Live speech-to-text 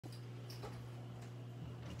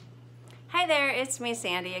Hi there, it's me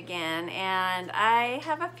Sandy again, and I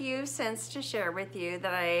have a few scents to share with you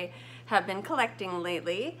that I have been collecting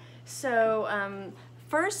lately. So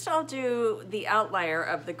first I'll do the outlier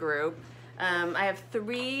of the group. I have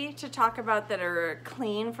 3 to talk about that are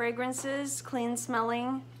clean fragrances, clean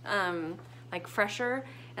smelling, like fresher,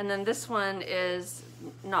 and then this one is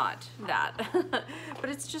not that, but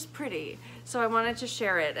it's just pretty. So I wanted to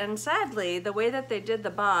share it, and sadly, the way that they did the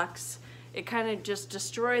box, it kind of just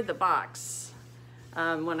destroyed the box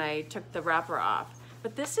when I took the wrapper off.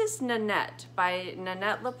 But this is Nanette by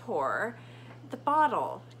Nanette Lepore. The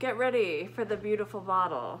bottle, get ready for the beautiful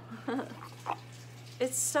bottle.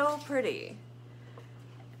 It's so pretty.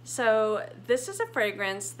 So this is a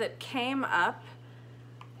fragrance that came up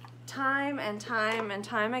time and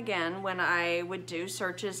time again when I would do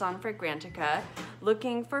searches on Fragrantica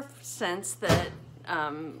looking for scents that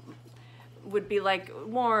would be like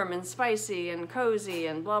warm and spicy and cozy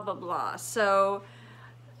and blah blah blah. So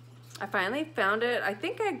I finally found it. I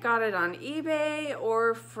think I got it on eBay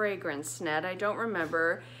or FragranceNet, I don't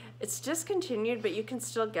remember. It's discontinued, but you can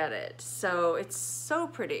still get it. So it's so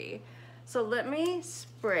pretty. So let me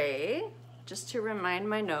spray just to remind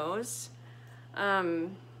my nose.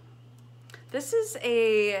 This is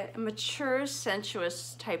a mature,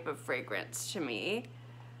 sensuous type of fragrance to me.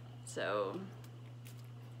 So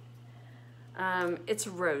it's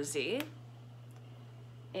rosy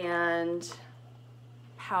and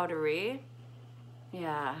powdery.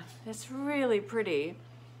 Yeah, it's really pretty.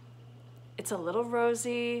 It's a little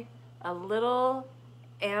rosy, a little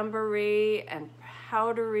ambery and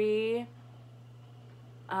powdery,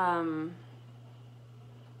 a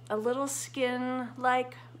little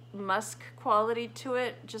skin-like musk quality to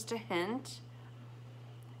it, just a hint.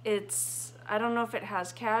 It's, I don't know if it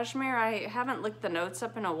has cashmere. I haven't looked the notes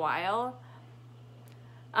up in a while.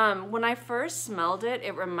 When I first smelled it,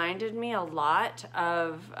 it reminded me a lot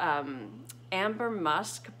of Amber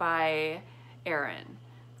Musk by Erin.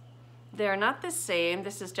 They're not the same.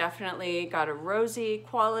 This has definitely got a rosy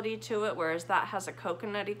quality to it, whereas that has a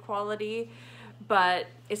coconutty quality, but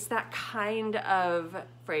it's that kind of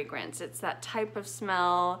fragrance. It's that type of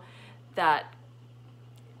smell, that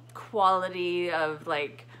quality of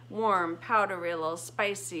like warm, powdery, a little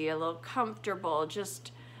spicy, a little comfortable,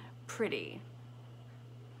 just pretty.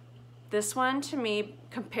 This one, to me,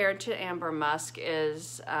 compared to Amber Musk,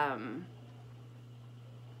 is,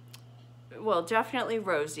 well, definitely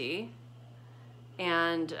rosy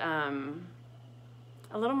and a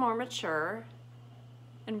little more mature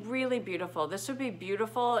and really beautiful. This would be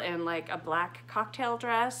beautiful in like a black cocktail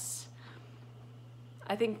dress.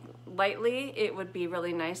 I think lightly it would be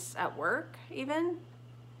really nice at work even.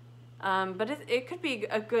 But it could be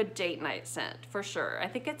a good date night scent for sure. I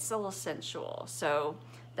think it's a little sensual. So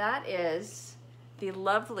that is the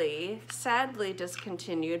lovely, sadly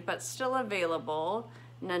discontinued, but still available,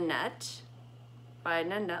 Nanette by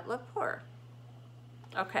Nanette Lepore.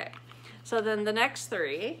 Okay, so then the next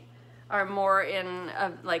 3 are more in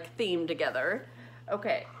like theme together.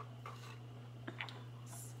 Okay,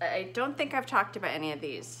 I don't think I've talked about any of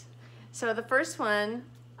these. So the first one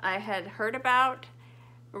I had heard about,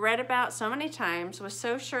 read about so many times, was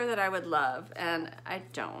so sure that I would love, and I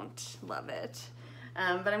don't love it.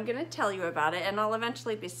 But I'm gonna tell you about it, and I'll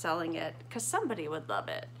eventually be selling it because somebody would love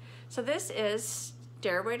it. So this is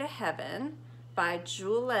Stairway to Heaven by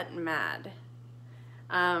Juliette Mad.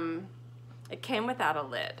 It came without a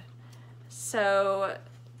lid. So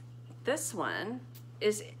this one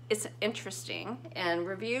it's interesting, and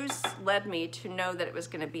reviews led me to know that it was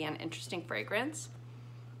gonna be an interesting fragrance.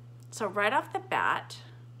 So right off the bat,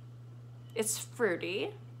 it's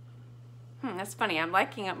fruity. That's funny, I'm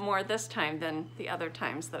liking it more this time than the other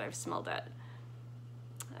times that I've smelled it.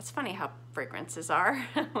 That's funny how fragrances are.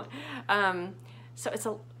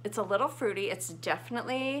 So it's a little fruity, it's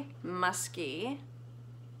definitely musky.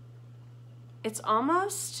 It's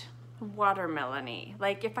almost watermelon-y.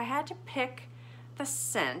 Like if I had to pick the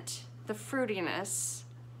scent, the fruitiness,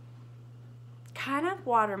 kind of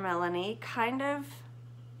watermelon-y, kind of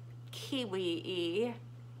kiwi-y,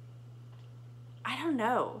 I don't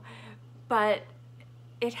know. But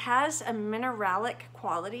it has a mineralic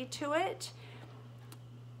quality to it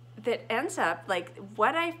that ends up like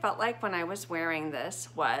what I felt like when I was wearing this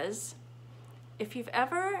was, if you've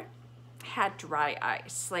ever had dry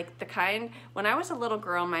ice, like the kind, when I was a little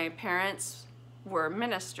girl, my parents were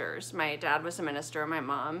ministers. My dad was a minister, my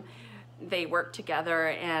mom, they worked together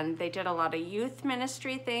and they did a lot of youth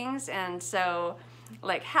ministry things, and so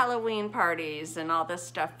like Halloween parties and all this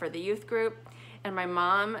stuff for the youth group. And my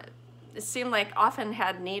mom, it seemed like often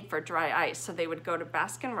had need for dry ice, so they would go to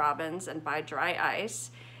Baskin Robbins and buy dry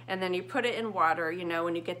ice, and then you put it in water, you know,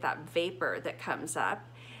 when you get that vapor that comes up,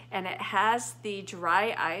 and it has the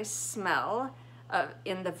dry ice smell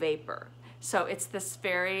in the vapor. So it's this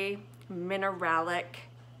very mineralic,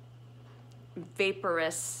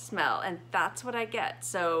 vaporous smell, and that's what I get.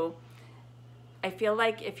 So I feel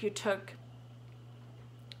like if you took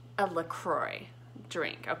a LaCroix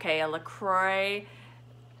drink, okay, a LaCroix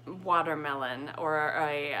watermelon, or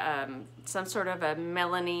a some sort of a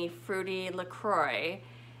melony, fruity LaCroix,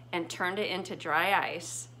 and turned it into dry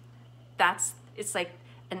ice, it's like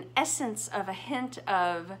an essence of a hint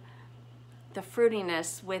of the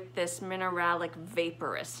fruitiness with this mineralic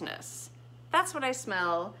vaporousness. That's what I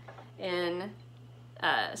smell in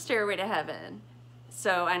Stairway to Heaven.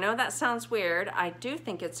 So I know that sounds weird. I do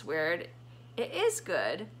think it's weird. It is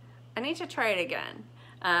good. I need to try it again.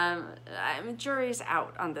 Jury's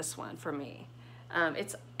out on this one for me.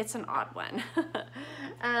 It's an odd one.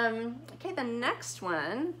 Okay, the next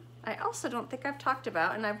one I also don't think I've talked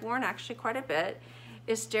about, and I've worn actually quite a bit,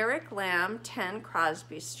 is Derek Lam 10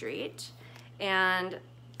 Crosby Street, and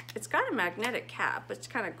it's got a magnetic cap. It's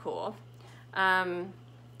kind of cool.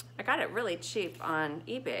 I got it really cheap on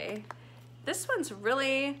eBay. This one's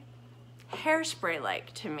really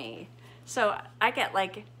hairspray-like to me. So I get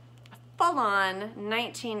like full-on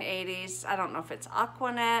 1980s, I don't know if it's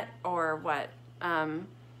Aquanet or what,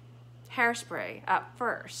 hairspray at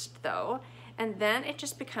first though, and then it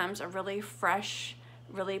just becomes a really fresh,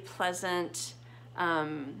 really pleasant,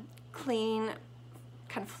 clean,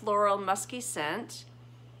 kind of floral, musky scent.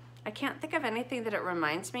 I can't think of anything that it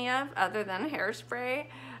reminds me of other than hairspray,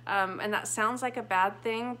 and that sounds like a bad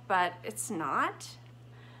thing, but it's not,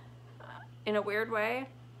 in a weird way.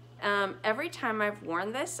 Every time I've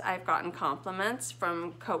worn this, I've gotten compliments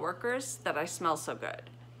from coworkers that I smell so good.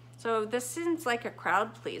 So this seems like a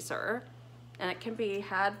crowd pleaser, and it can be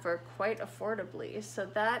had for quite affordably. So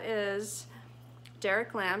that is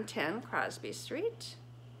Derek Lam 10 Crosby Street.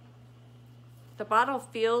 The bottle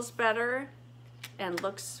feels better and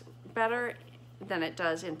looks better than it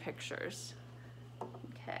does in pictures.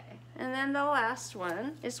 Okay, and then the last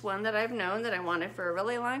one is one that I've known that I wanted for a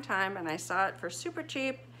really long time, and I saw it for super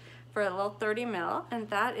cheap for a little 30 ml, and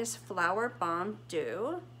that is Flowerbomb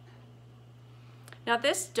Dew. Now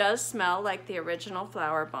this does smell like the original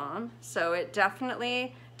Flowerbomb, so it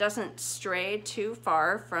definitely doesn't stray too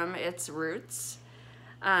far from its roots,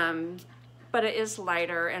 but it is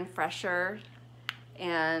lighter and fresher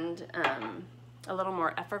and a little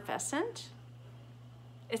more effervescent.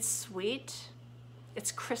 It's sweet,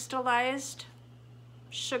 it's crystallized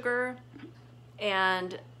sugar,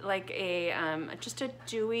 and like a just a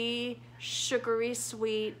dewy, sugary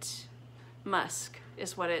sweet musk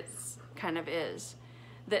is what it kind of is,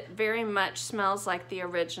 that very much smells like the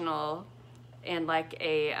original, and like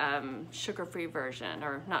a sugar-free version,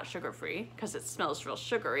 or not sugar-free because it smells real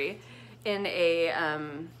sugary, in a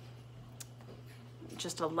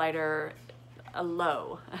just a lighter, a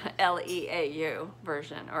low L-E-A-U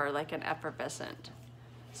version, or like an effervescent.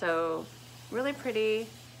 So really pretty,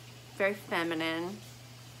 very feminine,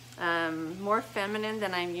 more feminine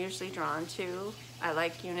than I'm usually drawn to. I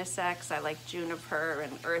like unisex, I like juniper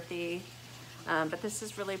and earthy, but this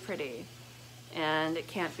is really pretty and it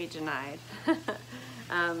can't be denied.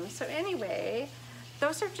 So anyway,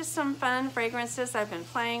 those are just some fun fragrances I've been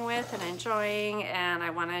playing with and enjoying, and I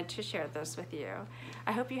wanted to share those with you.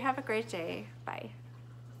 I hope you have a great day. Bye.